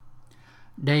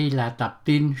Đây là tập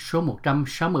tin số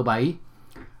 167,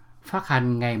 phát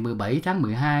hành ngày 17 tháng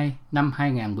 12 năm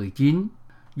 2019,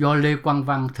 do Lê Quang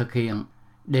Văn thực hiện.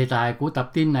 Đề tài của tập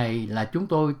tin này là chúng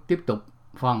tôi tiếp tục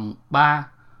phần 3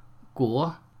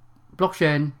 của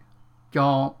blockchain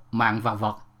cho mạng vạn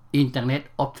vật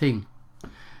Internet of Things.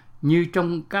 Như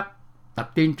trong các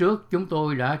tập tin trước, chúng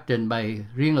tôi đã trình bày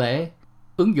riêng lẻ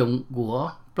ứng dụng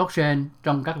của blockchain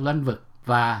trong các lĩnh vực,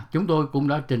 và chúng tôi cũng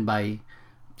đã trình bày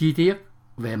chi tiết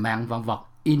về mạng vạn vật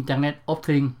Internet of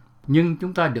Things. Nhưng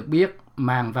chúng ta được biết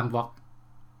mạng vạn vật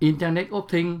Internet of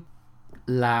Things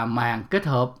là mạng kết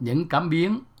hợp những cảm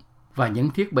biến và những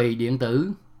thiết bị điện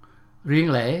tử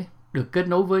riêng lẻ được kết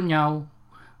nối với nhau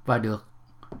và được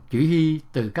chỉ huy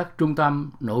từ các trung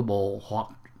tâm nội bộ hoặc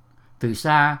từ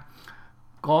xa,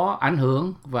 có ảnh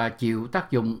hưởng và chịu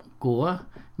tác dụng của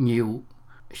nhiều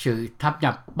sự thâm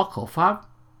nhập bất hợp pháp.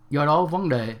 Do đó vấn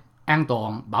đề an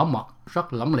toàn bảo mật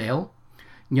rất lỏng lẻo.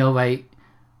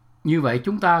 Như vậy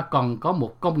chúng ta cần có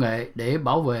một công nghệ để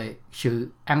bảo vệ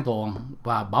sự an toàn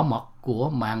và bảo mật của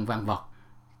mạng vạn vật.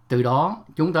 Từ đó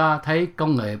chúng ta thấy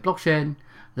công nghệ blockchain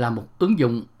là một ứng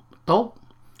dụng tốt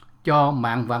cho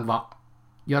mạng vạn vật.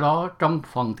 Do đó trong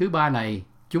phần thứ 3 này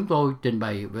chúng tôi trình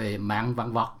bày về mạng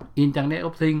vạn vật Internet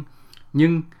of Things,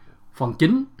 nhưng phần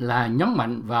chính là nhấn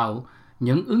mạnh vào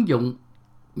những ứng dụng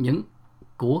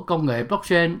của công nghệ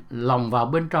blockchain lồng vào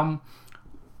bên trong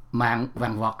mạng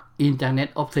vạn vật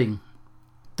Internet of Things.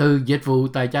 Từ dịch vụ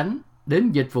tài chính đến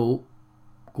dịch vụ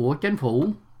của chính phủ,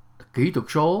 kỹ thuật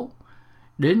số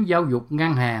đến giáo dục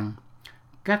ngân hàng,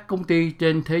 các công ty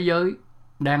trên thế giới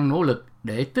đang nỗ lực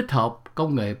để tích hợp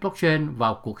công nghệ blockchain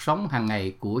vào cuộc sống hàng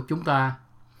ngày của chúng ta.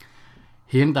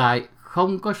 Hiện tại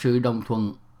không có sự đồng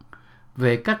thuận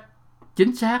về cách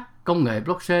chính xác công nghệ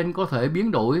blockchain có thể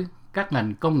biến đổi các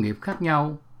ngành công nghiệp khác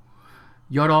nhau.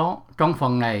 Do đó, trong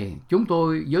phần này, chúng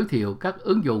tôi giới thiệu các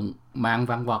ứng dụng mạng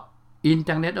vạn vật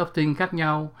Internet of Things khác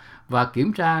nhau và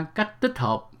kiểm tra cách tích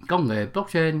hợp công nghệ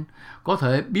blockchain có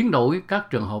thể biến đổi các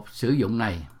trường hợp sử dụng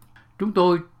này. Chúng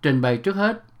tôi trình bày trước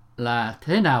hết là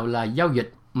thế nào là giao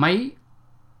dịch máy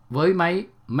với máy,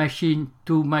 machine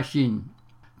to machine.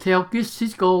 Theo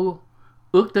Cisco,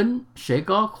 ước tính sẽ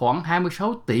có khoảng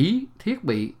 26 tỷ thiết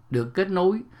bị được kết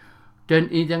nối trên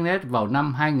Internet vào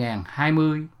năm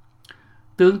 2020.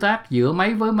 Tương tác giữa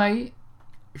máy với máy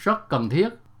rất cần thiết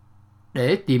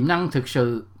để tiềm năng thực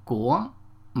sự của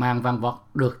mạng vạn vật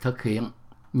được thực hiện.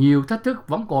 Nhiều thách thức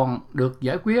vẫn còn được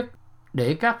giải quyết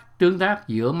để các tương tác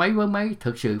giữa máy với máy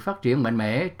thực sự phát triển mạnh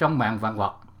mẽ trong mạng vạn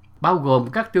vật, bao gồm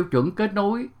các tiêu chuẩn kết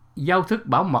nối, giao thức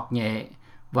bảo mật nhẹ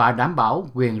và đảm bảo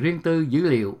quyền riêng tư dữ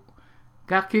liệu.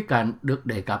 Các khía cạnh được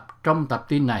đề cập trong tập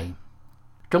tin này.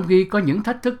 Trong khi có những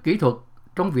thách thức kỹ thuật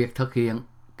trong việc thực hiện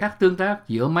các tương tác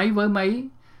giữa máy với máy,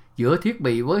 giữa thiết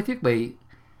bị với thiết bị,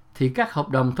 thì các hợp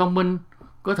đồng thông minh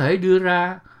có thể đưa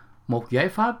ra một giải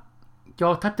pháp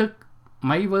cho thách thức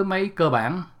máy với máy cơ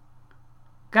bản.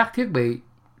 Các thiết bị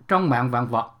trong mạng vạn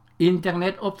vật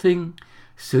Internet of Things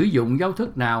sử dụng giao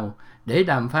thức nào để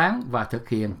đàm phán và thực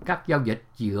hiện các giao dịch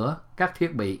giữa các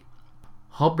thiết bị.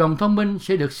 Hợp đồng thông minh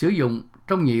sẽ được sử dụng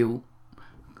trong nhiều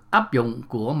áp dụng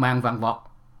của mạng vạn vật.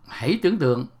 Hãy tưởng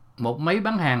tượng một máy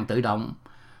bán hàng tự động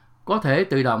có thể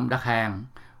tự động đặt hàng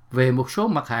về một số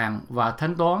mặt hàng và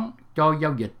thanh toán cho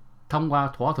giao dịch thông qua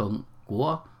thỏa thuận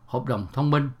của hợp đồng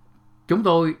thông minh. Chúng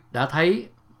tôi đã thấy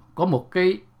có một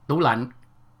cái tủ lạnh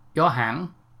do hãng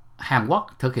Hàn Quốc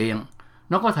thực hiện.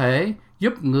 Nó có thể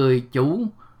giúp người chủ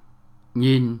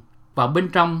nhìn vào bên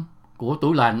trong của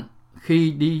tủ lạnh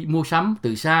khi đi mua sắm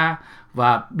từ xa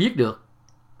và biết được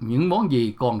những món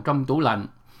gì còn trong tủ lạnh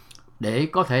để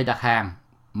có thể đặt hàng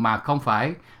mà không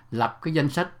phải lập cái danh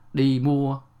sách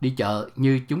đi chợ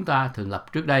như chúng ta thường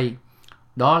lập trước đây.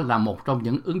 Đó là một trong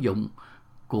những ứng dụng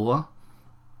của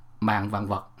mạng vạn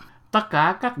vật. Tất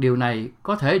cả các điều này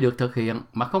có thể được thực hiện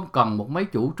mà không cần một máy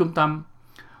chủ trung tâm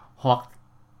hoặc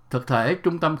thực thể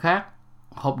trung tâm khác.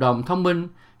 Hợp đồng thông minh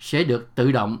sẽ được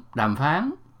tự động đàm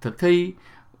phán, thực thi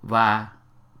và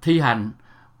thi hành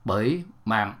bởi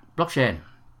mạng blockchain.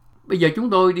 Bây giờ chúng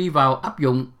tôi đi vào áp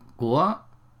dụng của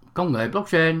công nghệ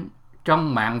blockchain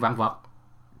trong mạng vạn vật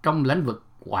trong lĩnh vực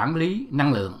quản lý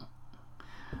năng lượng.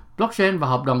 Blockchain và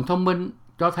hợp đồng thông minh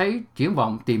cho thấy triển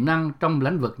vọng tiềm năng trong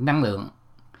lĩnh vực năng lượng.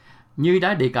 Như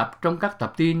đã đề cập trong các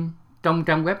tập tin trong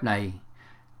trang web này,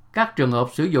 các trường hợp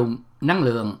sử dụng năng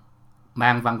lượng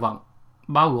mạng vạn vật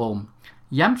bao gồm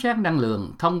giám sát năng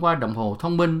lượng thông qua đồng hồ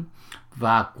thông minh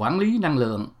và quản lý năng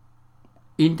lượng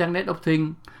Internet of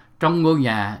Things trong ngôi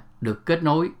nhà được kết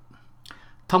nối.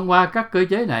 Thông qua các cơ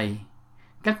chế này,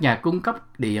 các nhà cung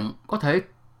cấp điện có thể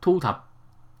thu thập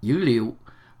dữ liệu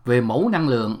về mẫu năng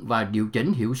lượng và điều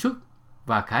chỉnh hiệu suất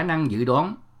và khả năng dự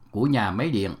đoán của nhà máy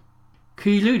điện.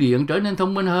 Khi lưới điện trở nên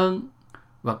thông minh hơn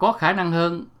và có khả năng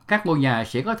hơn, các ngôi nhà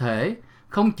sẽ có thể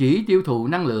không chỉ tiêu thụ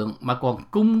năng lượng mà còn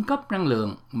cung cấp năng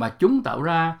lượng mà chúng tạo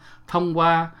ra thông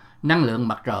qua năng lượng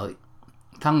mặt trời,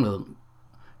 năng lượng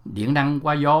điện năng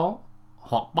qua gió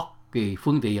hoặc bất kỳ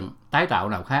phương tiện tái tạo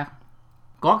nào khác.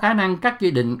 Có khả năng các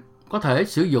gia đình có thể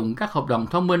sử dụng các hợp đồng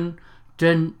thông minh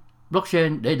trên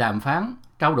blockchain để đàm phán,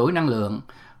 trao đổi năng lượng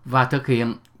và thực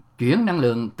hiện chuyển năng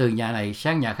lượng từ nhà này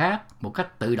sang nhà khác một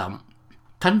cách tự động.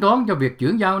 Thanh toán cho việc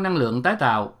chuyển giao năng lượng tái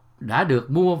tạo đã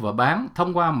được mua và bán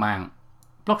thông qua mạng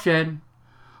blockchain.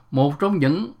 Một trong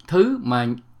những thứ mà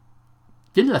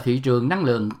chính là thị trường năng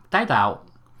lượng tái tạo.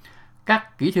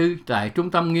 Các kỹ sư tại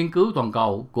Trung tâm Nghiên cứu Toàn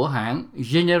cầu của hãng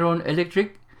General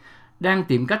Electric đang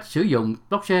tìm cách sử dụng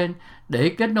blockchain để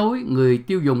kết nối người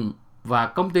tiêu dùng và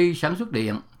công ty sản xuất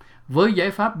điện với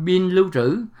giải pháp pin lưu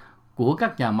trữ của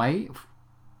các nhà máy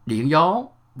điện gió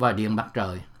và điện mặt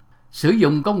trời. Sử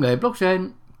dụng công nghệ blockchain,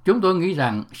 chúng tôi nghĩ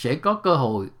rằng sẽ có cơ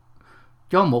hội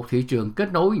cho một thị trường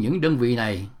kết nối những đơn vị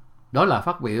này. Đó là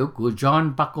phát biểu của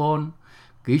John Bacon,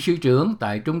 kỹ sư trưởng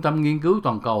tại Trung tâm Nghiên cứu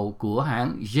Toàn cầu của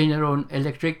hãng General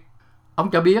Electric.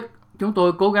 Ông cho biết, chúng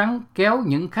tôi cố gắng kéo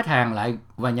những khách hàng lại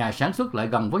và nhà sản xuất lại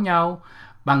gần với nhau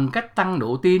bằng cách tăng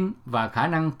độ tin và khả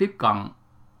năng tiếp cận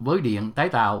với điện tái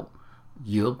tạo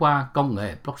dựa qua công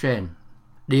nghệ blockchain.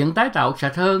 Điện tái tạo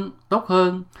sạch hơn, tốt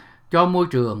hơn cho môi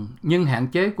trường, nhưng hạn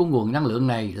chế của nguồn năng lượng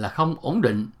này là không ổn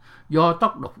định do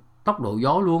tốc độ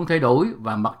gió luôn thay đổi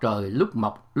và mặt trời lúc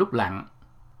mọc lúc lặn.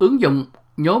 Ứng dụng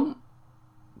nhóm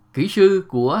kỹ sư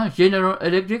của General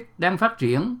Electric đang phát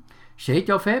triển sẽ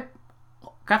cho phép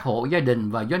các hộ gia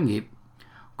đình và doanh nghiệp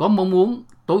có mong muốn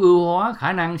tối ưu hóa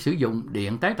khả năng sử dụng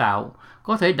điện tái tạo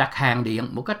có thể đặt hàng điện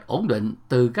một cách ổn định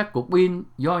từ các cục pin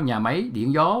do nhà máy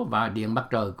điện gió và điện mặt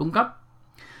trời cung cấp.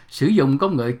 Sử dụng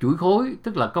công nghệ chuỗi khối,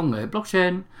 tức là công nghệ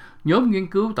blockchain, nhóm nghiên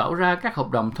cứu tạo ra các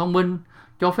hợp đồng thông minh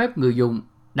cho phép người dùng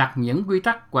đặt những quy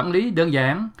tắc quản lý đơn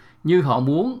giản như họ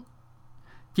muốn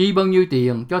chi bao nhiêu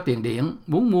tiền cho tiền điện,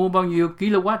 muốn mua bao nhiêu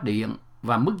kW điện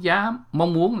và mức giá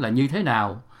mong muốn là như thế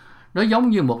nào. Nó giống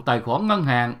như một tài khoản ngân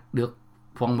hàng được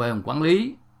phần mềm quản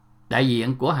lý. Đại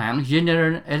diện của hãng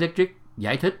General Electric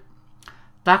giải thích,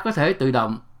 ta có thể tự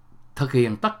động thực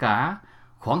hiện tất cả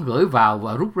khoản gửi vào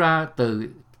và rút ra từ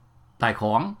tài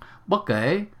khoản, bất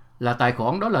kể là tài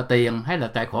khoản đó là tiền hay là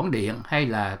tài khoản điện hay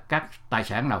là các tài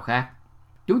sản nào khác.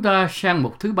 Chúng ta sang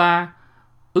mục thứ 3,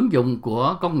 ứng dụng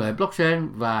của công nghệ blockchain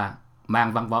và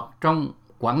mạng vạn vật trong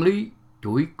quản lý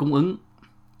chuỗi cung ứng.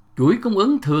 Chuỗi cung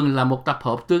ứng thường là một tập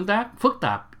hợp tương tác phức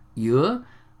tạp giữa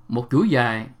một chuỗi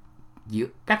dài giữa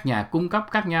các nhà cung cấp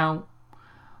khác nhau.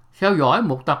 Theo dõi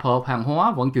một tập hợp hàng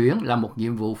hóa vận chuyển là một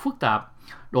nhiệm vụ phức tạp,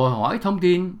 đòi hỏi thông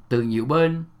tin từ nhiều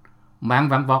bên. Mạng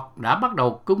vạn vật đã bắt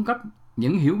đầu cung cấp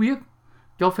những hiểu biết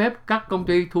cho phép các công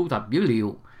ty thu thập dữ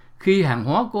liệu khi hàng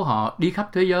hóa của họ đi khắp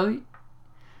thế giới.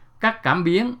 Các cảm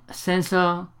biến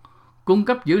sensor cung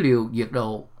cấp dữ liệu nhiệt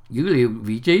độ, dữ liệu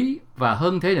vị trí và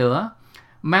hơn thế nữa,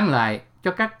 mang lại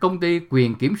cho các công ty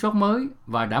quyền kiểm soát mới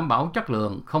và đảm bảo chất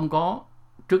lượng không có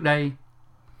trước đây.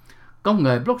 Công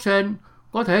nghệ blockchain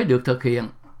có thể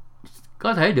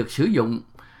được sử dụng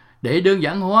để đơn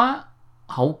giản hóa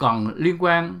hậu cần liên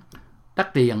quan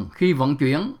đắt tiền khi vận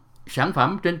chuyển sản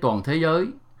phẩm trên toàn thế giới.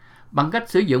 Bằng cách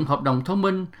sử dụng hợp đồng thông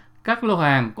minh, các lô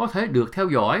hàng có thể được theo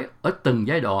dõi ở từng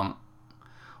giai đoạn.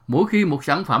 Mỗi khi một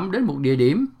sản phẩm đến một địa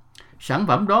điểm, sản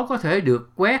phẩm đó có thể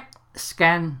được quét,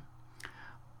 scan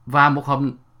và một hợp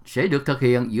sẽ được thực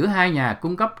hiện giữa hai nhà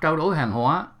cung cấp trao đổi hàng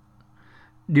hóa.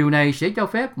 Điều này sẽ cho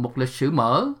phép một lịch sử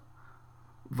mở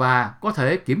và có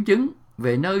thể kiểm chứng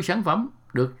về nơi sản phẩm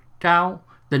được trao,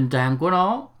 tình trạng của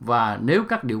nó và nếu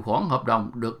các điều khoản hợp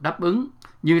đồng được đáp ứng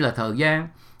như là thời gian,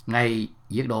 ngày,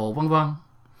 nhiệt độ v.v.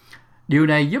 Điều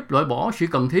này giúp loại bỏ sự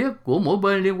cần thiết của mỗi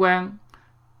bên liên quan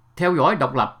theo dõi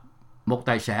độc lập một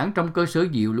tài sản trong cơ sở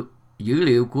dữ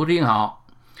liệu của riêng họ.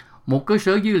 Một cơ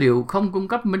sở dữ liệu không cung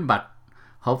cấp minh bạch,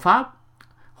 hợp pháp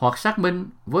hoặc xác minh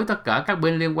với tất cả các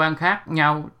bên liên quan khác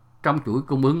nhau trong chuỗi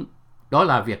cung ứng. Đó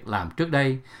là việc làm trước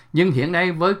đây. Nhưng hiện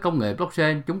nay với công nghệ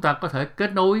blockchain, chúng ta có thể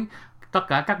kết nối tất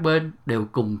cả các bên đều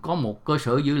cùng có một cơ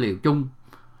sở dữ liệu chung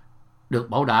được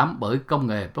bảo đảm bởi công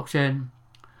nghệ blockchain.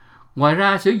 Ngoài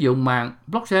ra, sử dụng mạng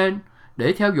blockchain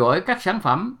để theo dõi các sản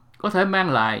phẩm có thể mang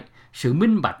lại sự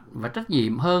minh bạch và trách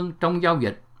nhiệm hơn trong giao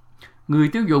dịch. Người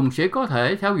tiêu dùng sẽ có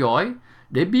thể theo dõi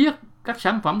để biết các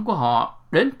sản phẩm của họ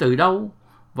đến từ đâu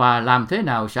và làm thế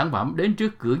nào sản phẩm đến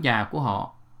trước cửa nhà của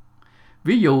họ.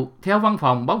 Ví dụ, theo văn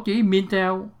phòng báo chí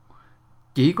Mintel,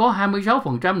 chỉ có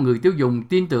 26% người tiêu dùng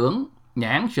tin tưởng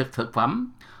nhãn thực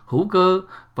phẩm hữu cơ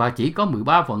và và chỉ có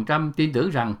 13% tin tưởng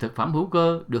rằng thực phẩm hữu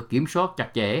cơ được kiểm soát chặt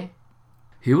chẽ.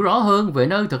 Hiểu rõ hơn về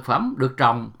nơi thực phẩm được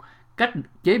trồng, cách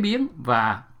chế biến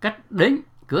và cách đến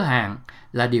cửa hàng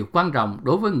là điều quan trọng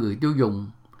đối với người tiêu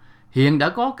dùng. Hiện đã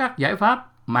có các giải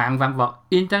pháp mạng vạn vật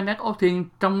Internet of Things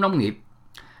trong nông nghiệp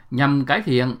nhằm cải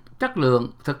thiện chất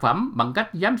lượng thực phẩm bằng cách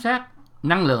giám sát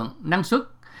năng lượng, năng suất,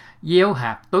 gieo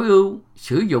hạt tối ưu,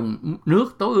 sử dụng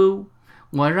nước tối ưu.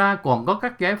 Ngoài ra còn có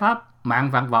các giải pháp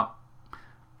mạng vạn vật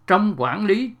trong quản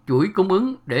lý chuỗi cung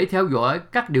ứng để theo dõi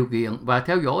các điều kiện và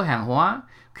theo dõi hàng hóa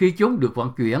khi chúng được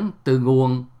vận chuyển từ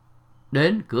nguồn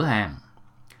đến cửa hàng.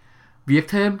 Việc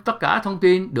thêm tất cả thông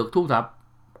tin được thu thập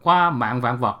qua mạng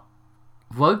vạn vật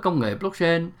với công nghệ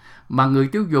blockchain mà người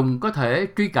tiêu dùng có thể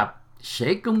truy cập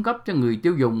sẽ cung cấp cho người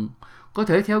tiêu dùng có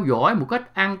thể theo dõi một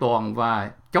cách an toàn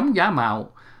và chống giả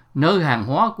mạo nơi hàng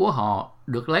hóa của họ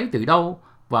được lấy từ đâu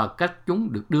và cách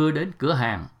chúng được đưa đến cửa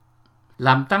hàng,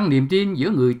 làm tăng niềm tin giữa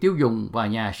người tiêu dùng và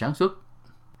nhà sản xuất.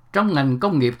 Trong ngành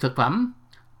công nghiệp thực phẩm,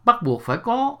 bắt buộc phải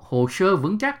có hồ sơ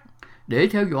vững chắc để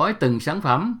theo dõi từng sản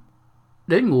phẩm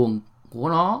đến nguồn của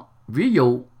nó. Ví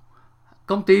dụ,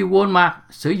 công ty Walmart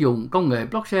sử dụng công nghệ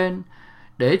blockchain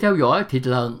để theo dõi thịt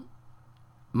lợn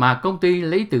mà công ty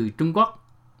lấy từ Trung Quốc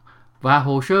và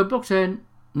hồ sơ blockchain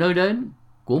nơi đến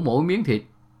của mỗi miếng thịt,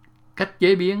 cách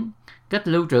chế biến, cách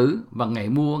lưu trữ và ngày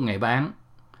mua, ngày bán.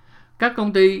 Các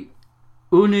công ty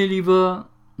Unilever,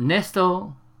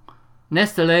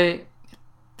 Nestle,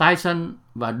 Tyson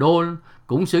và Dole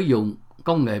cũng sử dụng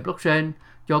công nghệ blockchain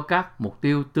cho các mục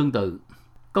tiêu tương tự.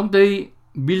 Công ty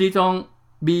Billiton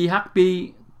BHP,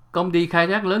 công ty khai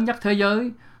thác lớn nhất thế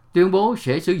giới, tuyên bố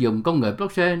sẽ sử dụng công nghệ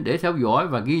blockchain để theo dõi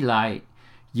và ghi lại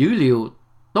dữ liệu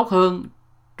tốt hơn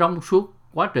trong suốt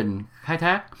quá trình khai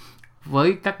thác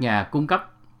với các nhà cung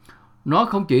cấp. Nó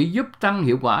không chỉ giúp tăng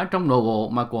hiệu quả trong nội bộ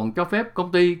mà còn cho phép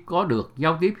công ty có được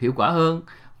giao tiếp hiệu quả hơn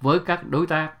với các đối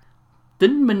tác.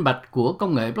 Tính minh bạch của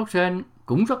công nghệ blockchain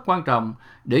cũng rất quan trọng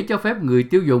để cho phép người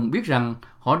tiêu dùng biết rằng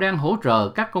họ đang hỗ trợ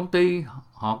các công ty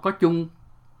họ có chung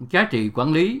giá trị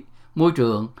quản lý, môi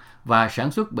trường và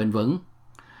sản xuất bền vững.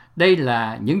 Đây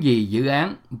là những gì dự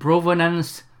án Provenance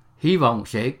hy vọng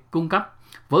sẽ cung cấp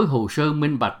với hồ sơ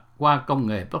minh bạch qua công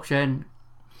nghệ blockchain.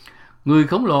 Người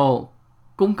khổng lồ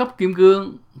cung cấp kim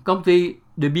cương, công ty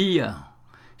De Beers,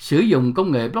 sử dụng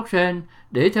công nghệ blockchain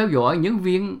để theo dõi những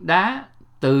viên đá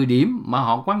từ điểm mà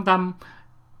họ quan tâm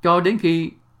cho đến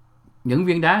khi những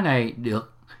viên đá này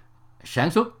được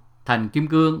sản xuất thành kim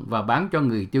cương và bán cho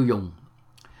người tiêu dùng.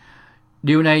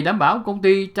 Điều này đảm bảo công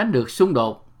ty tránh được xung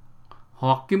đột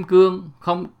hoặc kim cương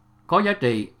không có giá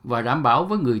trị và đảm bảo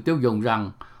với người tiêu dùng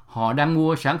rằng họ đang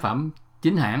mua sản phẩm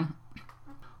chính hãng.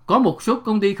 Có một số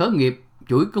công ty khởi nghiệp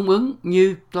chuỗi cung ứng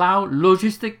như Cloud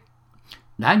Logistics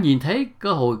đã nhìn thấy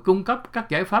cơ hội cung cấp các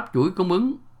giải pháp chuỗi cung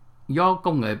ứng do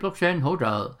công nghệ blockchain hỗ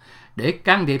trợ để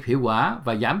can thiệp hiệu quả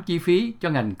và giảm chi phí cho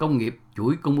ngành công nghiệp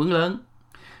chuỗi cung ứng lớn.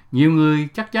 Nhiều người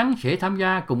chắc chắn sẽ tham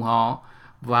gia cùng họ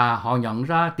và họ nhận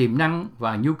ra tiềm năng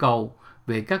và nhu cầu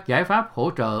về các giải pháp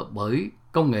hỗ trợ bởi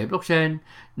công nghệ blockchain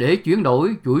để chuyển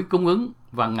đổi chuỗi cung ứng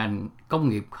và ngành công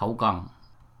nghiệp hậu cần.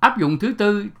 Áp dụng thứ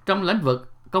tư trong lĩnh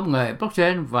vực công nghệ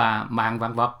blockchain và mạng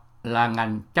vạn vật là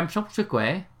ngành chăm sóc sức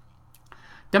khỏe.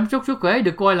 Chăm sóc sức khỏe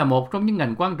được coi là một trong những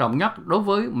ngành quan trọng nhất đối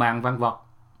với mạng vạn vật.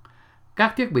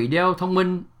 Các thiết bị đeo thông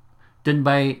minh trình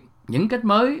bày những cách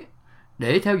mới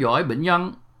để theo dõi bệnh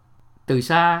nhân từ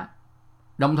xa,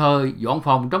 đồng thời dọn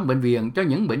phòng trong bệnh viện cho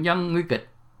những bệnh nhân nguy kịch.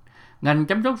 Ngành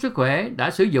chăm sóc sức khỏe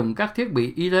đã sử dụng các thiết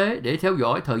bị y tế để theo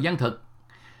dõi thời gian thực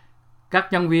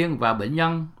các nhân viên và bệnh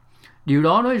nhân. Điều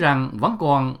đó nói rằng vẫn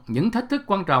còn những thách thức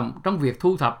quan trọng trong việc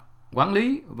thu thập, quản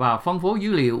lý và phân phối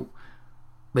dữ liệu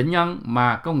bệnh nhân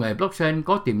mà công nghệ blockchain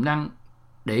có tiềm năng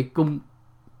để cung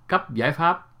cấp giải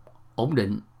pháp ổn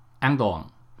định, an toàn.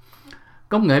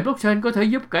 Công nghệ blockchain có thể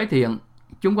giúp cải thiện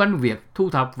chung quanh việc thu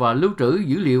thập và lưu trữ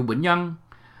dữ liệu bệnh nhân.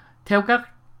 Theo các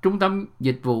trung tâm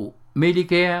dịch vụ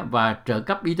Medicare và trợ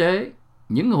cấp y tế,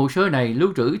 những hồ sơ này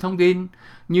lưu trữ thông tin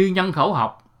như nhân khẩu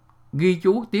học, ghi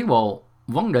chú tiến bộ,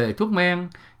 vấn đề thuốc men,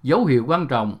 dấu hiệu quan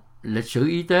trọng, lịch sử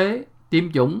y tế,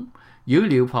 tiêm chủng, dữ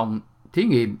liệu phòng thí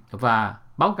nghiệm và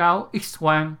báo cáo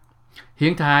X-quang.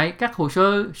 Hiện tại, các hồ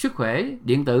sơ sức khỏe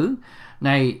điện tử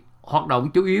này hoạt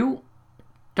động chủ yếu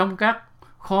trong các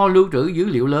kho lưu trữ dữ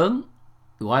liệu lớn,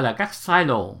 gọi là các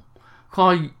silo.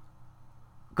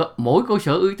 Mỗi cơ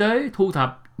sở y tế thu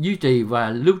thập, duy trì và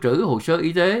lưu trữ hồ sơ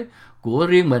y tế của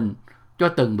riêng mình cho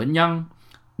từng bệnh nhân.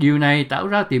 Điều này tạo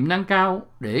ra tiềm năng cao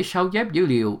để sao chép dữ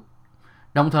liệu,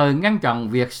 đồng thời ngăn chặn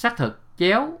việc xác thực,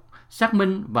 chéo, xác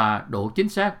minh và độ chính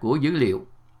xác của dữ liệu.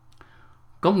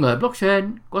 Công nghệ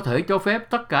blockchain có thể cho phép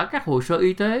tất cả các hồ sơ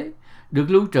y tế được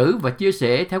lưu trữ và chia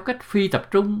sẻ theo cách phi tập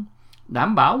trung,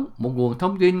 đảm bảo một nguồn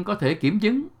thông tin có thể kiểm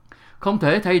chứng, không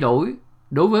thể thay đổi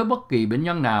đối với bất kỳ bệnh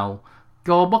nhân nào,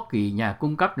 cho bất kỳ nhà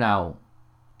cung cấp nào.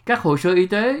 Các hồ sơ y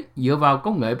tế dựa vào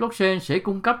công nghệ blockchain sẽ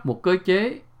cung cấp một cơ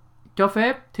chế cho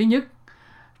phép: thứ nhất,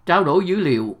 trao đổi dữ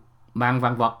liệu mạng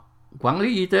vạn vật. Quản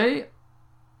lý y tế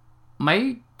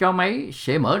máy cho máy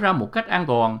sẽ mở ra một cách an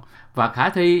toàn và khả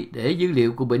thi để dữ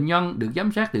liệu của bệnh nhân được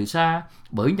giám sát từ xa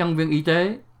bởi nhân viên y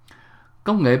tế.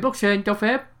 Công nghệ blockchain cho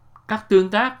phép các tương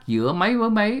tác giữa máy với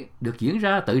máy được diễn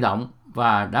ra tự động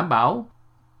và đảm bảo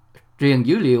truyền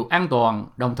dữ liệu an toàn,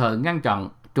 đồng thời ngăn chặn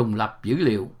trùng lặp dữ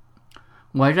liệu.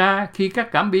 Ngoài ra, khi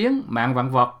các cảm biến mạng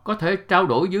vạn vật có thể trao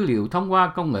đổi dữ liệu thông qua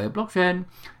công nghệ blockchain,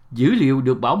 dữ liệu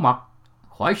được bảo mật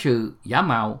khỏi sự giả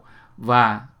mạo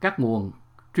và các nguồn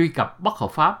truy cập bất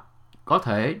hợp pháp có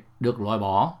thể được loại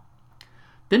bỏ.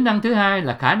 Tính năng thứ hai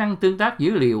là khả năng tương tác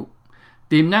dữ liệu.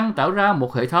 Tiềm năng tạo ra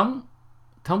một hệ thống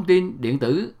thông tin điện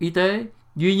tử y tế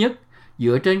duy nhất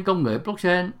dựa trên công nghệ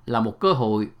blockchain là một cơ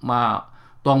hội mà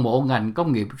toàn bộ ngành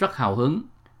công nghiệp rất hào hứng.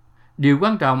 Điều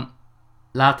quan trọng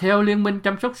là theo Liên minh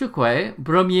chăm sóc sức khỏe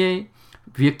Premier,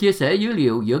 việc chia sẻ dữ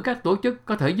liệu giữa các tổ chức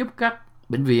có thể giúp các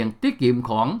bệnh viện tiết kiệm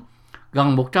khoảng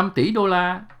gần 100 tỷ đô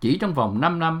la chỉ trong vòng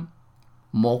 5 năm.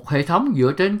 Một hệ thống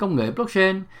dựa trên công nghệ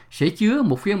blockchain sẽ chứa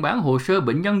một phiên bản hồ sơ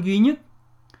bệnh nhân duy nhất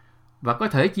và có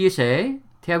thể chia sẻ,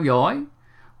 theo dõi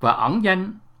và ẩn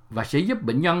danh, và sẽ giúp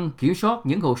bệnh nhân kiểm soát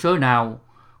những hồ sơ nào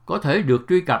có thể được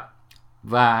truy cập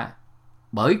và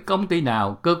bởi công ty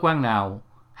nào, cơ quan nào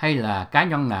hay là cá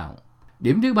nhân nào.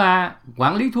 Điểm thứ ba,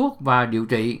 quản lý thuốc và điều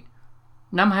trị.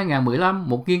 Năm 2015,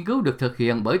 một nghiên cứu được thực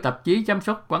hiện bởi tạp chí Chăm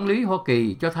sóc Quản lý Hoa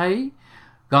Kỳ cho thấy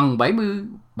gần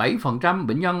 77%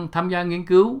 bệnh nhân tham gia nghiên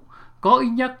cứu có ít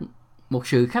nhất một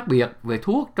sự khác biệt về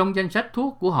thuốc trong danh sách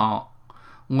thuốc của họ.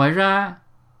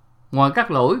 Ngoài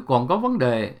các lỗi, còn có vấn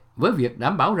đề với việc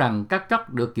đảm bảo rằng các chất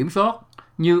được kiểm soát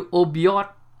như opioid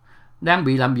đang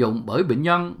bị lạm dụng bởi bệnh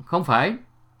nhân không phải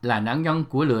là nạn nhân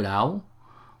của lừa đảo.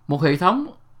 Một hệ thống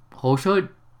hồ sơ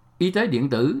y tế điện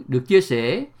tử được chia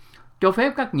sẻ cho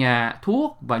phép các nhà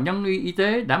thuốc và nhân viên y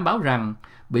tế đảm bảo rằng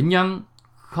bệnh nhân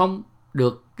không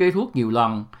được kê thuốc nhiều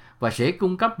lần và sẽ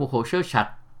cung cấp một hồ sơ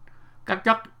sạch các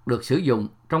chất được sử dụng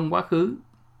trong quá khứ.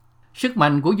 Sức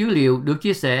mạnh của dữ liệu được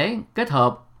chia sẻ kết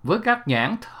hợp với các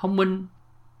nhãn thông minh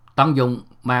tận dụng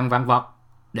mạng vạn vật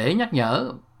để nhắc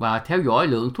nhở và theo dõi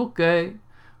lượng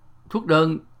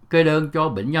kê đơn cho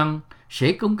bệnh nhân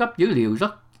sẽ cung cấp dữ liệu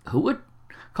rất hữu ích,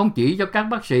 không chỉ cho các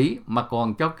bác sĩ mà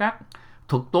còn cho các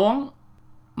thuật toán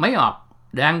máy học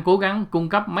đang cố gắng cung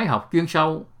cấp máy học chuyên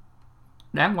sâu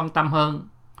đáng quan tâm hơn.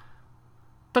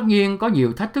 Tất nhiên có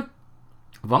nhiều thách thức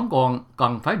vẫn còn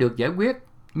cần phải được giải quyết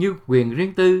như quyền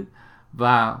riêng tư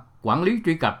và quản lý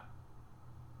truy cập.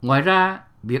 Ngoài ra,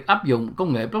 việc áp dụng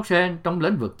công nghệ blockchain trong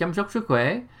lĩnh vực chăm sóc sức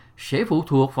khỏe sẽ phụ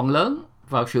thuộc phần lớn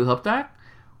vào sự hợp tác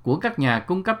của các nhà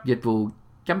cung cấp dịch vụ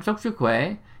chăm sóc sức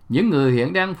khỏe, những người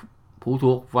hiện đang phụ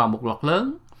thuộc vào một loạt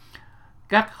lớn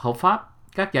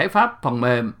các giải pháp phần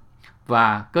mềm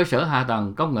và cơ sở hạ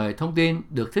tầng công nghệ thông tin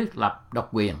được thiết lập độc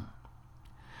quyền.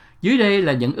 Dưới đây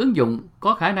là những ứng dụng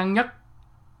có khả năng nhất: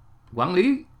 quản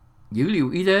lý dữ liệu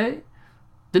y tế,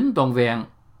 tính toàn vẹn,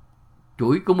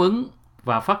 chuỗi cung ứng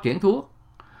và phát triển thuốc,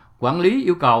 quản lý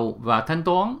yêu cầu và thanh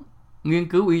toán, nghiên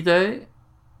cứu y tế,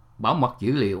 bảo mật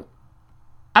dữ liệu.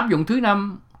 Áp dụng thứ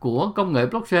năm của công nghệ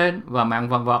blockchain và mạng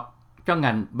vạn vật cho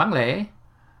ngành bán lẻ.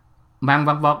 Mạng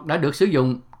vạn vật đã được sử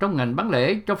dụng trong ngành bán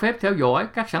lẻ cho phép theo dõi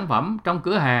các sản phẩm trong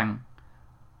cửa hàng,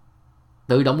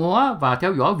 tự động hóa và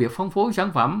theo dõi việc phân phối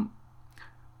sản phẩm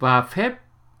và phép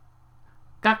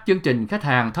các chương trình khách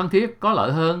hàng thân thiết có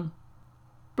lợi hơn.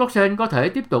 Blockchain có thể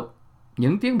tiếp tục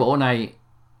những tiến bộ này.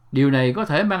 Điều này có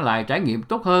thể mang lại trải nghiệm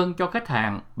tốt hơn cho khách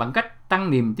hàng bằng cách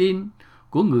tăng niềm tin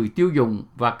của người tiêu dùng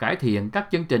và cải thiện các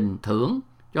chương trình thưởng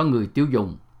cho người tiêu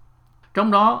dùng.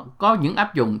 Trong đó có những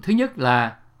áp dụng: thứ nhất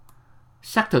là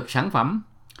xác thực sản phẩm.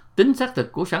 Tính xác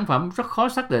thực của sản phẩm rất khó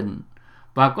xác định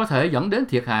và có thể dẫn đến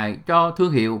thiệt hại cho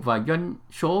thương hiệu và doanh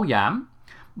số giảm.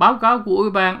 Báo cáo của Ủy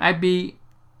ban IP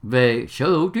về sở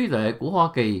hữu trí tuệ của Hoa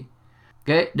Kỳ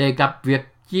đề cập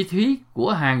việc chi phí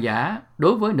của hàng giả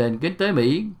đối với nền kinh tế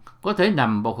Mỹ có thể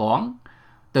nằm vào khoảng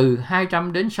từ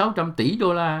 200 đến 600 tỷ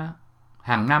đô la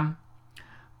hàng năm.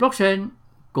 Blockchain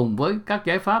cùng với các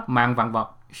giải pháp mạng vạn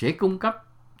vật sẽ cung cấp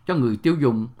cho người tiêu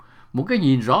dùng một cái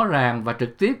nhìn rõ ràng và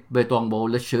trực tiếp về toàn bộ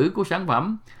lịch sử của sản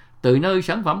phẩm, từ nơi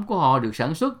sản phẩm của họ được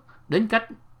sản xuất đến cách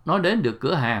nó đến được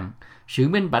cửa hàng. Sự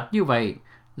minh bạch như vậy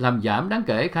làm giảm đáng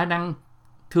kể khả năng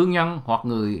thương nhân hoặc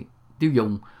người tiêu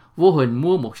dùng vô hình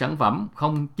mua một sản phẩm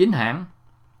không chính hãng,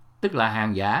 tức là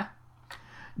hàng giả.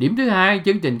 Điểm thứ hai,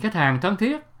 chương trình khách hàng thân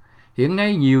thiết. Hiện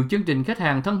nay nhiều chương trình khách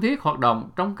hàng thân thiết hoạt động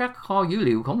trong các kho dữ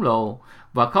liệu khổng lồ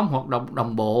và không hoạt động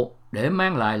đồng bộ để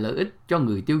mang lại lợi ích cho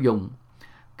người tiêu dùng.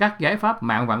 Các giải pháp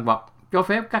mạng vạn vật cho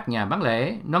phép các nhà bán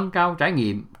lẻ nâng cao trải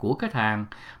nghiệm của khách hàng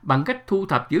bằng cách thu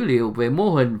thập dữ liệu về mô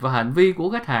hình và hành vi của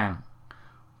khách hàng.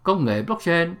 Công nghệ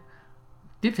blockchain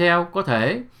tiếp theo có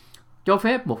thể cho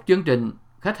phép một chương trình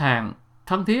khách hàng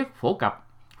thân thiết phổ cập,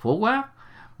 phổ quát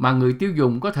mà người tiêu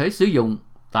dùng có thể sử dụng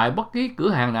tại bất kỳ cửa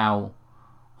hàng nào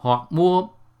hoặc mua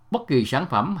bất kỳ sản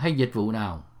phẩm hay dịch vụ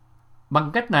nào.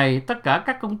 Bằng cách này, tất cả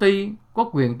các công ty có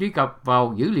quyền truy cập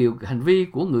vào dữ liệu hành vi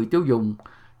của người tiêu dùng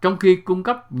trong khi cung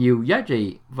cấp nhiều giá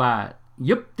trị và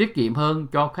giúp tiết kiệm hơn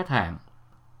cho khách hàng.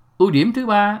 Ưu điểm thứ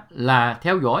ba là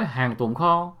theo dõi hàng tồn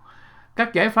kho.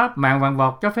 Các giải pháp mạng vạn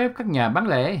vật cho phép các nhà bán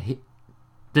lẻ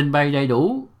trình bày đầy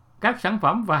đủ các sản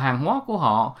phẩm và hàng hóa của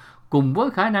họ cùng với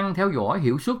khả năng theo dõi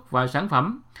hiệu suất và sản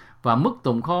phẩm và mức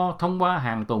tồn kho thông qua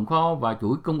hàng tồn kho và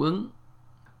chuỗi cung ứng.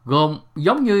 Gồm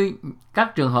giống như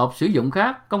các trường hợp sử dụng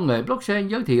khác, công nghệ blockchain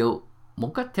giới thiệu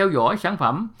một cách theo dõi sản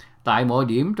phẩm tại mọi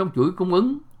điểm trong chuỗi cung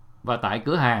ứng và tại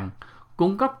cửa hàng,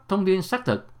 cung cấp thông tin xác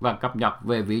thực và cập nhật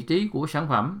về vị trí của sản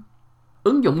phẩm.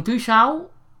 Ứng dụng thứ 6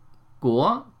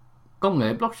 của công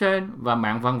nghệ blockchain và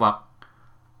mạng vạn vật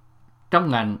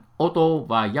trong ngành ô tô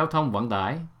và giao thông vận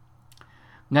tải.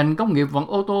 Ngành công nghiệp vận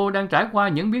ô tô đang trải qua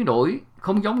những biến đổi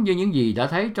không giống như những gì đã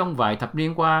thấy trong vài thập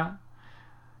niên qua.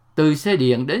 Từ xe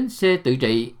điện đến xe tự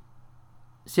trị,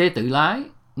 xe tự lái,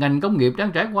 ngành công nghiệp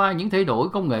đang trải qua những thay đổi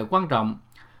công nghệ quan trọng.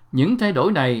 Những thay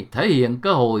đổi này thể hiện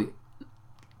cơ hội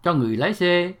cho người lái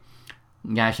xe,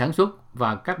 nhà sản xuất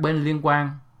và các bên liên quan.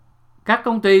 Các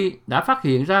công ty đã phát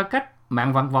hiện ra cách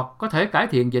mạng vạn vật có thể cải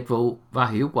thiện dịch vụ và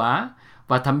hiệu quả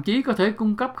và thậm chí có thể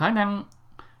cung cấp khả năng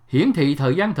hiển thị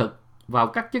thời gian thực vào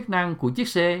các chức năng của chiếc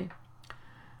xe.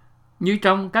 Như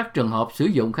trong các trường hợp sử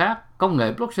dụng khác, công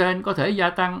nghệ blockchain có thể gia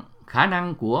tăng khả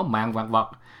năng của mạng vạn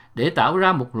vật để tạo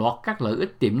ra một loạt các lợi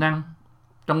ích tiềm năng.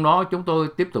 Trong đó chúng tôi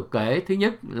tiếp tục kể thứ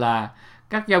nhất là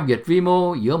các giao dịch vi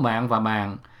mô giữa mạng và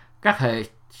mạng, các hệ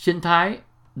sinh thái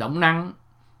động năng.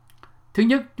 Thứ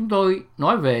nhất, chúng tôi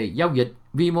nói về giao dịch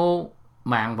vi mô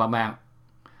mạng và mạng.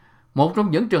 Một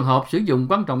trong những trường hợp sử dụng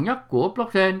quan trọng nhất của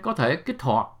blockchain có thể kích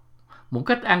hoạt một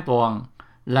cách an toàn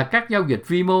là các giao dịch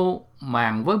vi mô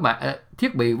mạng với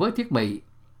thiết bị với thiết bị.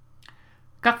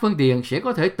 Các phương tiện sẽ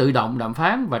có thể tự động đàm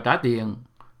phán và trả tiền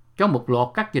cho một loạt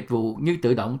các dịch vụ như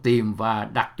tự động tìm và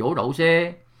đặt chỗ đậu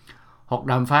xe, hoặc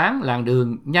đàm phán làn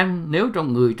đường nhanh nếu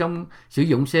người trong sử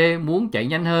dụng xe muốn chạy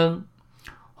nhanh hơn,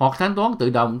 hoặc thanh toán tự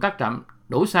động các trạm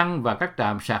đổ xăng và các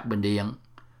trạm sạc bình điện.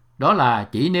 Đó là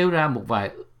chỉ nêu ra một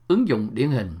vài ứng dụng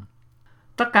điển hình.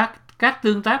 Tất cả các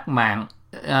tương tác mạng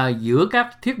giữa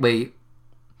các thiết bị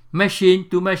machine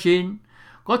to machine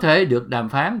có thể được đàm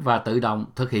phán và tự động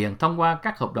thực hiện thông qua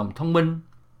các hợp đồng thông minh.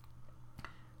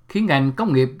 Khi ngành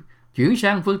công nghiệp chuyển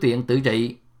sang phương tiện tự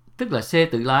trị, tức là xe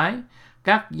tự lái,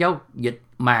 các giao dịch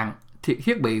mạng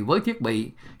thiết bị với thiết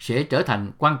bị sẽ trở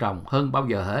thành quan trọng hơn bao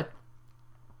giờ hết.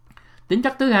 Tính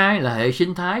chất thứ hai là hệ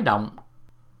sinh thái động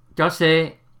cho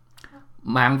xe,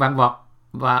 mạng vạn vật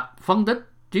và phân tích,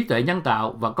 trí tuệ nhân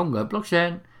tạo và công nghệ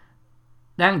blockchain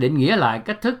đang định nghĩa lại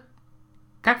cách thức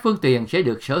các phương tiện sẽ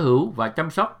được sở hữu và chăm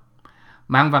sóc.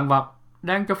 Mạng vạn vật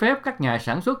đang cho phép các nhà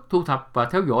sản xuất thu thập và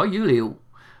theo dõi dữ liệu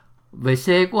về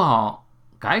xe của họ,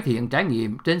 cải thiện trải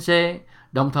nghiệm trên xe,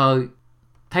 đồng thời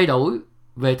thay đổi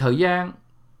về thời gian,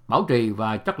 bảo trì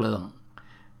và chất lượng.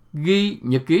 Ghi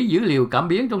nhật ký dữ liệu cảm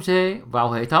biến trong xe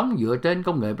vào hệ thống dựa trên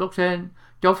công nghệ blockchain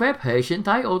cho phép hệ sinh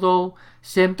thái ô tô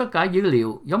xem tất cả dữ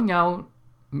liệu giống nhau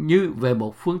như về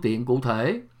một phương tiện cụ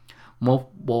thể,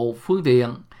 một bộ phương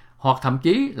tiện hoặc thậm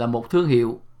chí là một thương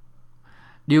hiệu.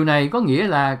 Điều này có nghĩa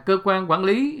là cơ quan quản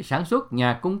lý, sản xuất,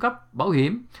 nhà cung cấp bảo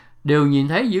hiểm đều nhìn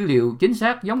thấy dữ liệu chính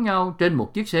xác giống nhau trên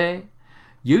một chiếc xe.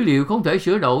 Dữ liệu không thể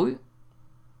sửa đổi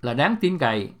là đáng tin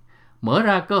cậy, mở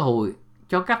ra cơ hội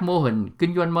cho các mô hình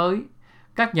kinh doanh mới.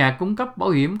 Các nhà cung cấp bảo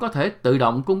hiểm có thể tự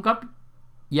động cung cấp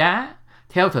giá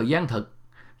theo thời gian thực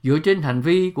dựa trên hành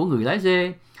vi của người lái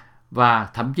xe và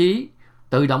thậm chí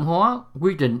tự động hóa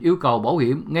quy trình yêu cầu bảo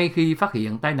hiểm ngay khi phát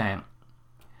hiện tai nạn.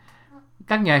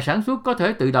 Các nhà sản xuất có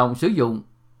thể tự động sử dụng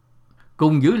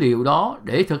cùng dữ liệu đó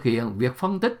để thực hiện việc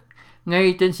phân tích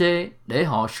ngay trên xe để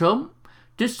họ sớm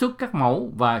trích xuất các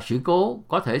mẫu và sự cố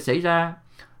có thể xảy ra,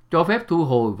 cho phép thu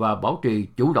hồi và bảo trì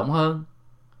chủ động hơn.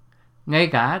 Ngay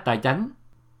cả tài chánh,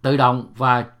 tự động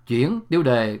và chuyển tiêu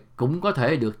đề cũng có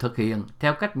thể được thực hiện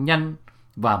theo cách nhanh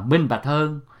và minh bạch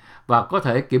hơn và có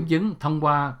thể kiểm chứng thông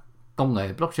qua công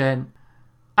nghệ blockchain.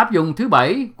 Áp dụng thứ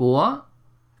 7 của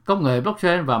công nghệ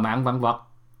blockchain và mạng vạn vật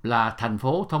là thành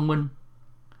phố thông minh.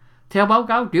 Theo báo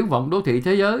cáo triển vọng đô thị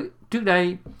thế giới, trước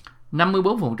đây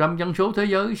 54% dân số thế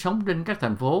giới sống trên các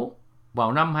thành phố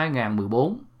vào năm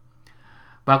 2014.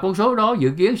 Và con số đó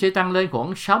dự kiến sẽ tăng lên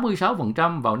khoảng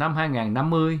 66% vào năm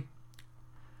 2050.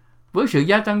 Với sự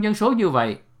gia tăng dân số như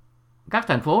vậy, các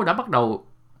thành phố đã bắt đầu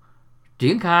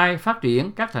triển khai phát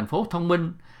triển các thành phố thông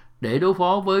minh để đối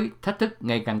phó với thách thức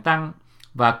ngày càng tăng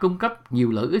và cung cấp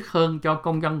nhiều lợi ích hơn cho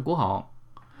công dân của họ.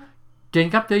 Trên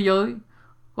khắp thế giới,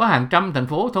 có hàng trăm thành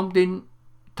phố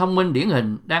thông minh điển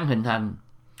hình đang hình thành.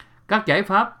 Các giải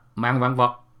pháp mạng vạn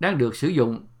vật đang được sử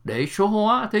dụng để số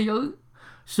hóa thế giới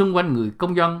xung quanh người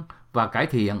công dân và cải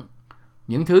thiện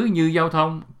những thứ như giao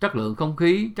thông, chất lượng không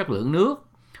khí, chất lượng nước,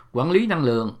 quản lý năng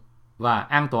lượng và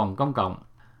an toàn công cộng.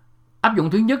 Áp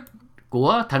dụng thứ nhất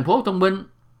của thành phố thông minh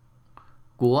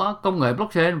của công nghệ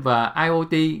blockchain và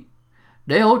IoT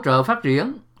để hỗ trợ phát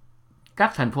triển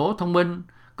các thành phố thông minh.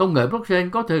 Công nghệ blockchain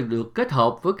có thể được kết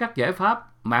hợp với các giải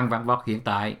pháp mạng vạn vật hiện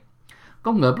tại.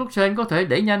 Công nghệ blockchain có thể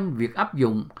đẩy nhanh việc áp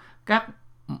dụng các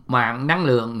mạng năng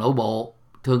lượng nội bộ,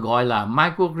 thường gọi là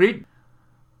microgrid,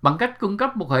 bằng cách cung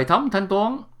cấp một hệ thống thanh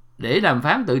toán để đàm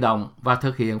phán tự động và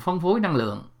thực hiện phân phối năng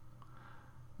lượng.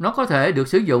 Nó có thể được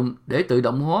sử dụng để tự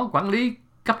động hóa quản lý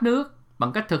cấp nước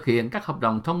bằng cách thực hiện các hợp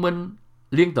đồng thông minh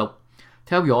liên tục,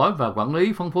 theo dõi và quản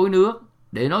lý phân phối nước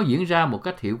để nó diễn ra một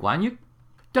cách hiệu quả nhất.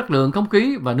 Chất lượng không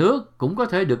khí và nước cũng có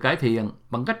thể được cải thiện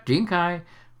bằng cách triển khai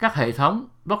các hệ thống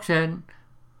blockchain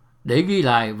để ghi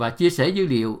lại và chia sẻ dữ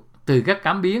liệu từ các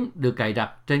cảm biến được cài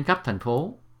đặt trên khắp thành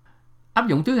phố. Áp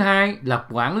dụng thứ hai là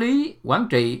quản lý, quản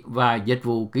trị và dịch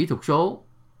vụ kỹ thuật số.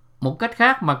 Một cách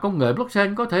khác mà công nghệ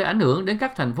blockchain có thể ảnh hưởng đến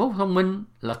các thành phố thông minh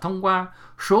là thông qua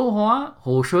số hóa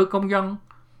hồ sơ công dân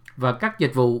và các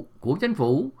dịch vụ của chính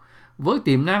phủ với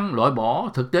tiềm năng loại bỏ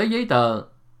thực tế giấy tờ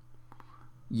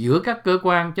giữa các cơ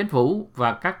quan chính phủ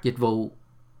và các dịch vụ,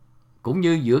 cũng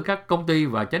như giữa các công ty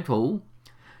và chính phủ.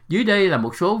 Dưới đây là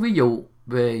một số ví dụ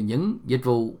về những dịch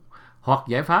vụ hoặc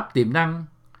giải pháp tiềm năng.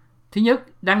 Thứ nhất,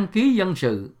 đăng ký dân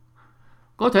sự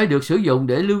có thể được sử dụng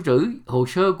để lưu trữ hồ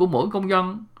sơ của mỗi công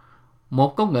dân.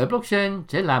 Một công nghệ blockchain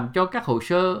sẽ làm cho các hồ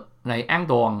sơ này an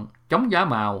toàn, chống giả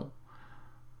mạo,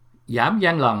 giảm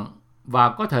gian lận và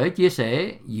có thể chia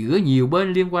sẻ giữa nhiều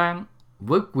bên liên quan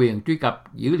với quyền truy cập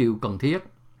dữ liệu cần thiết.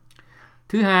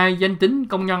 Thứ hai, danh tính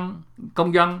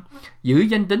công dân giữ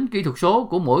danh tính kỹ thuật số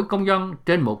của mỗi công dân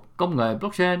trên một công nghệ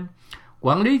blockchain.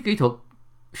 Quản lý kỹ thuật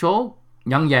số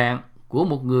nhận dạng của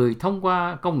một người thông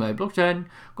qua công nghệ blockchain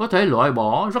có thể loại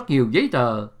bỏ rất nhiều giấy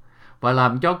tờ và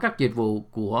làm cho các dịch vụ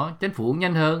của chính phủ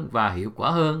nhanh hơn và hiệu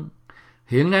quả hơn.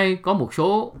 Hiện nay có một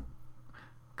số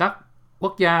các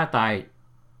quốc gia tại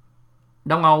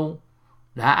Đông Âu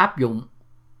đã áp dụng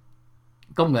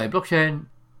công nghệ blockchain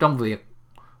trong việc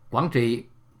quản trị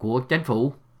của chính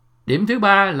phủ. Điểm thứ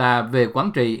ba là về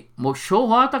quản trị. Một số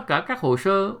hóa tất cả các hồ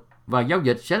sơ và giao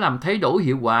dịch sẽ làm thay đổi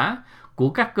hiệu quả của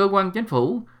các cơ quan chính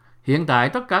phủ. Hiện tại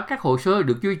tất cả các hồ sơ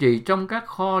được duy trì trong các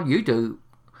kho dự trữ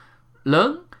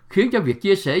lớn, khiến cho việc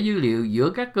chia sẻ dữ liệu giữa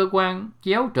các cơ quan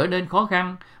chéo trở nên khó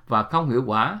khăn và không hiệu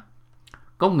quả.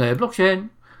 Công nghệ blockchain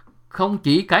không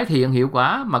chỉ cải thiện hiệu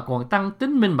quả mà còn tăng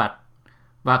tính minh bạch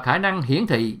và khả năng hiển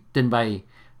thị trình bày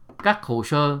các hồ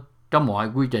sơ trong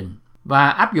mọi quy trình. Và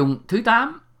áp dụng thứ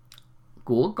 8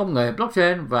 của công nghệ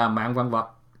blockchain và mạng vạn vật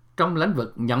trong lĩnh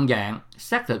vực nhận dạng,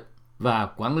 xác thực và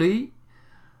quản lý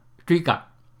truy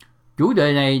cập. Chủ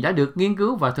đề này đã được nghiên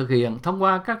cứu và thực hiện thông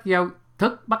qua các giao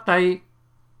thức bắt tay,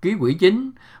 ký quỹ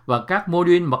chính và các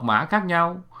module mật mã khác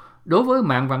nhau. Đối với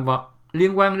mạng vạn vật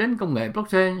liên quan đến công nghệ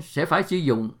blockchain sẽ phải sử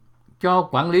dụng cho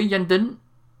quản lý danh tính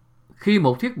khi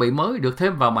một thiết bị mới được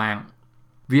thêm vào mạng.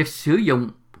 Việc sử dụng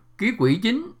ký quỹ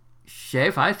chính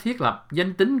sẽ phải thiết lập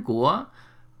danh tính của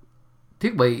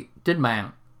thiết bị trên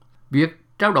mạng. Việc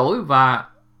trao đổi và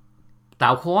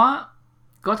tạo khóa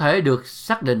có thể được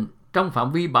xác định trong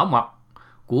phạm vi bảo mật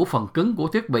của phần cứng của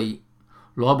thiết bị,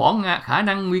 loại bỏ khả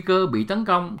năng nguy cơ bị tấn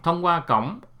công thông qua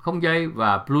cổng không dây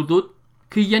và Bluetooth.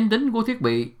 Khi danh tính của thiết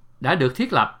bị đã được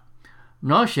thiết lập,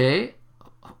 nó sẽ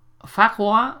phát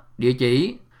hóa địa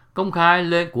chỉ công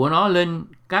khai của nó lên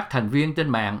các thành viên trên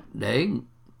mạng để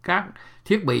các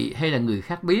thiết bị hay là người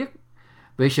khác biết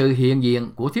về sự hiện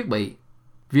diện của thiết bị.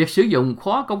 Việc sử dụng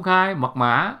khóa công khai mật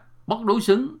mã bất đối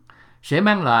xứng sẽ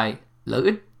mang lại lợi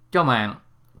ích cho mạng,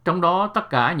 trong đó tất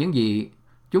cả những gì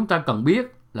chúng ta cần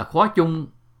biết là khóa chung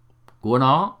của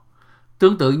nó.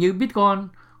 Tương tự như Bitcoin,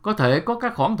 có thể có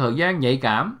các khoảng thời gian nhạy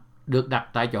cảm được đặt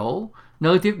tại chỗ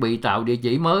nơi thiết bị tạo địa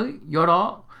chỉ mới, do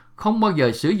đó không bao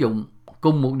giờ sử dụng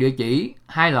cùng một địa chỉ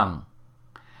hai lần.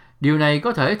 Điều này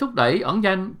có thể thúc đẩy ẩn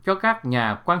danh cho các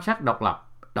nhà quan sát độc lập,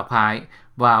 độc hại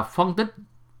và phân tích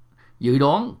dự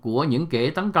đoán của những kẻ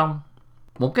tấn công.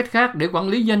 Một cách khác để quản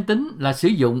lý danh tính là sử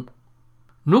dụng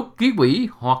Nút ký quỹ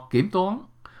hoặc kiểm toán.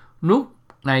 Nút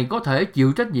này có thể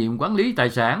chịu trách nhiệm quản lý tài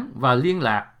sản và liên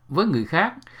lạc với người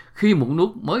khác khi một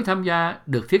nút mới tham gia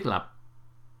được thiết lập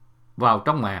vào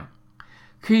trong mạng.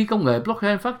 Khi công nghệ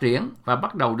blockchain phát triển và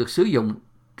bắt đầu được sử dụng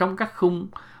trong các khung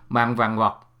mạng vạn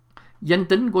vật, danh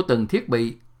tính của từng thiết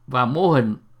bị và mô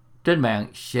hình trên mạng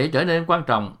sẽ trở nên quan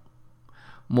trọng.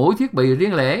 Mỗi thiết bị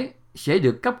riêng lẻ sẽ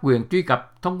được cấp quyền truy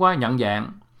cập thông qua nhận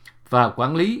dạng và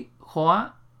quản lý khóa.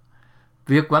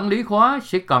 Việc quản lý khóa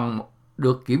sẽ cần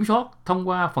được kiểm soát thông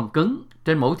qua phần cứng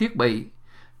trên mỗi thiết bị,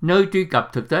 nơi truy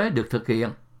cập thực tế được thực hiện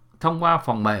thông qua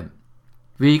phần mềm.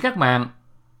 Vì các mạng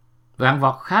vạn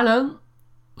vật khá lớn,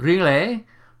 riêng lẻ,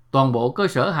 toàn bộ cơ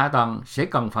sở hạ tầng sẽ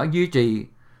cần phải duy trì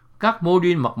các mô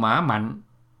đun mật mã mạnh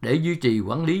để duy trì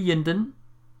quản lý danh tính.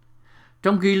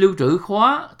 Trong khi lưu trữ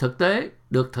khóa thực tế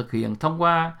được thực hiện thông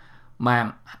qua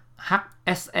mạng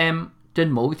HSM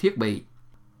trên mỗi thiết bị.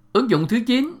 Ứng dụng thứ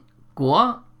 9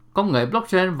 của công nghệ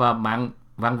blockchain và mạng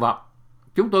vạn vật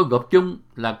chúng tôi gộp chung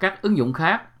là các ứng dụng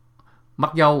khác.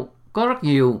 Mặc dầu có rất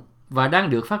nhiều và đang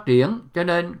được phát triển, cho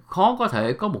nên khó có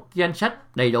thể có một danh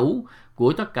sách đầy đủ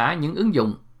của tất cả những ứng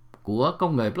dụng của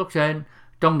công nghệ blockchain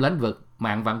trong lĩnh vực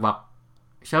mạng vạn vật.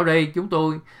 Sau đây chúng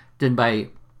tôi trình bày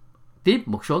tiếp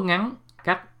một số ngắn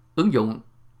các ứng dụng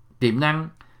tiềm năng.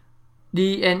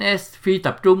 DNS phi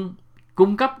tập trung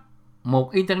cung cấp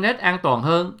một Internet an toàn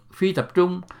hơn, phi tập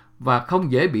trung và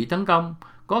không dễ bị tấn công,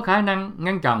 có khả năng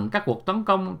ngăn chặn các cuộc tấn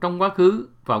công trong quá khứ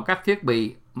vào các thiết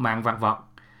bị mạng vạn vật.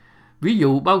 Ví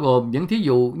dụ bao gồm những thí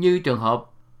dụ như trường hợp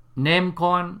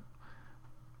Namecoin,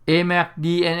 Emacs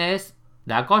DNS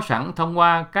đã có sẵn thông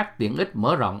qua các tiện ích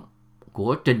mở rộng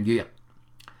của trình duyệt.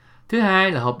 Thứ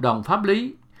hai là hợp đồng pháp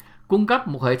lý, cung cấp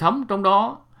một hệ thống trong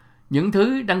đó những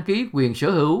thứ đăng ký quyền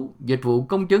sở hữu, dịch vụ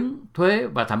công chứng, thuế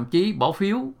và thậm chí bỏ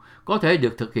phiếu có thể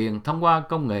được thực hiện thông qua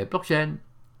công nghệ blockchain.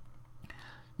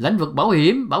 Lĩnh vực bảo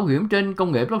hiểm trên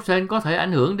công nghệ blockchain có thể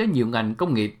ảnh hưởng đến nhiều ngành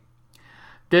công nghiệp.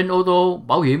 Trên ô tô,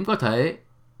 bảo hiểm có thể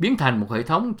biến thành một hệ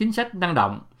thống chính sách năng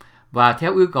động và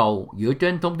theo yêu cầu dựa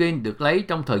trên thông tin được lấy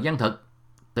trong thời gian thực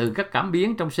từ các cảm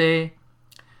biến trong xe.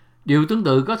 Điều tương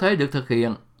tự có thể được thực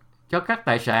hiện cho các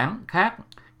tài sản khác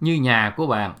như nhà của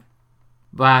bạn.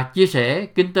 Và chia sẻ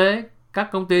kinh tế,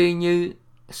 các công ty như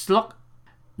Slot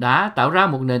đã tạo ra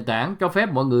một nền tảng cho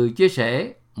phép mọi người chia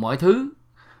sẻ mọi thứ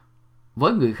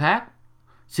với người khác.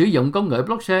 Sử dụng công nghệ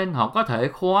blockchain, họ có thể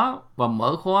khóa và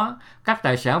mở khóa các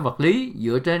tài sản vật lý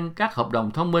dựa trên các hợp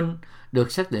đồng thông minh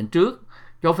được xác định trước,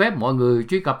 cho phép mọi người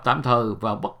truy cập tạm thời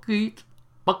vào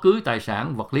bất cứ tài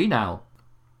sản vật lý nào.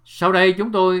 Sau đây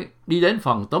chúng tôi đi đến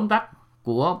phần tóm tắt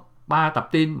của 3 tập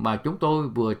tin mà chúng tôi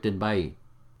vừa trình bày.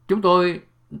 Chúng tôi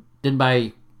trình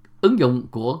bày ứng dụng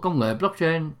của công nghệ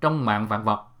blockchain trong mạng vạn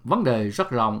vật, vấn đề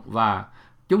rất rộng và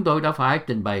chúng tôi đã phải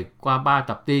trình bày qua 3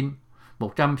 tập tin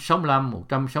 165,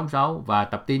 166 và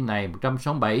tập tin này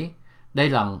 167. Đây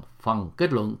là phần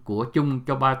kết luận của chung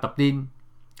cho 3 tập tin.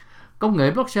 Công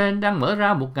nghệ blockchain đang mở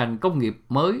ra một ngành công nghiệp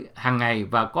mới hàng ngày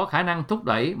và có khả năng thúc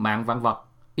đẩy mạng vạn vật,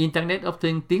 Internet of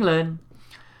Things tiến lên.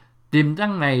 Tiềm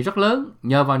năng này rất lớn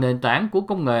nhờ vào nền tảng của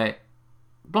công nghệ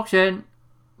blockchain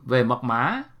về mật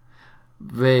mã,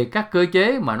 về các cơ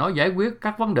chế mà nó giải quyết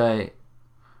các vấn đề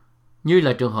như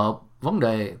là trường hợp vấn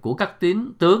đề của các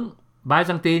tín tướng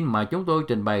Byzantine mà chúng tôi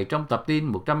trình bày trong tập tin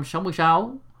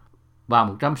 166 và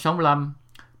 165.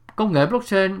 Công nghệ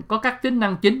blockchain có các tính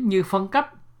năng chính như phân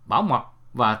cấp, bảo mật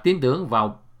và tin tưởng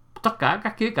vào tất cả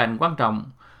các khía cạnh quan trọng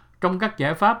trong các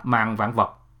giải pháp mạng vạn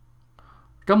vật.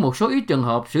 Trong một số ít trường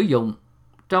hợp sử dụng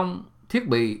trong thiết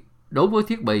bị, đối với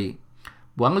thiết bị,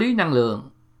 quản lý năng lượng,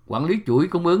 quản lý chuỗi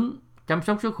cung ứng, chăm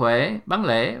sóc sức khỏe, bán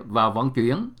lẻ và vận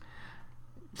chuyển,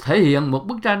 thể hiện một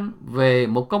bức tranh về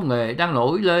một công nghệ đang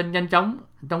nổi lên nhanh chóng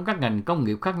trong các ngành công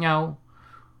nghiệp khác nhau.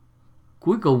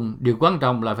 Cuối cùng, điều quan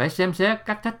trọng là phải xem xét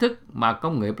các thách thức mà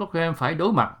công nghệ blockchain phải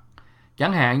đối mặt,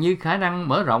 chẳng hạn như khả năng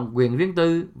mở rộng quyền riêng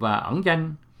tư và ẩn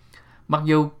danh. Mặc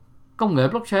dù công nghệ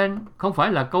blockchain không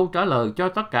phải là câu trả lời cho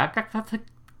tất cả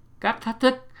các thách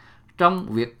thức trong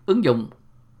việc ứng dụng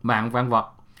mạng vạn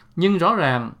vật, nhưng rõ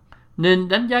ràng nên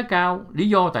đánh giá cao lý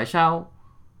do tại sao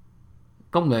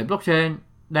công nghệ blockchain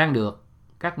đang được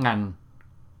các ngành,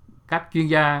 các chuyên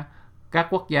gia, các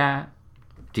quốc gia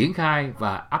triển khai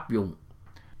và áp dụng.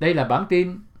 Đây là bản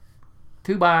tin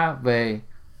thứ 3 về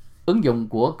ứng dụng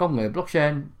của công nghệ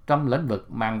blockchain trong lĩnh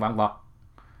vực mạng vạn vật.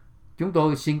 Chúng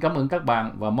tôi xin cảm ơn các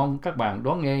bạn và mong các bạn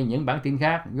đón nghe những bản tin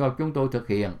khác do chúng tôi thực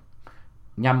hiện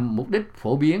nhằm mục đích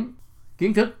phổ biến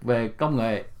kiến thức về công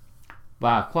nghệ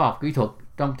và khoa học kỹ thuật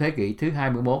trong thế kỷ thứ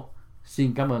 21.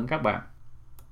 Xin cảm ơn các bạn.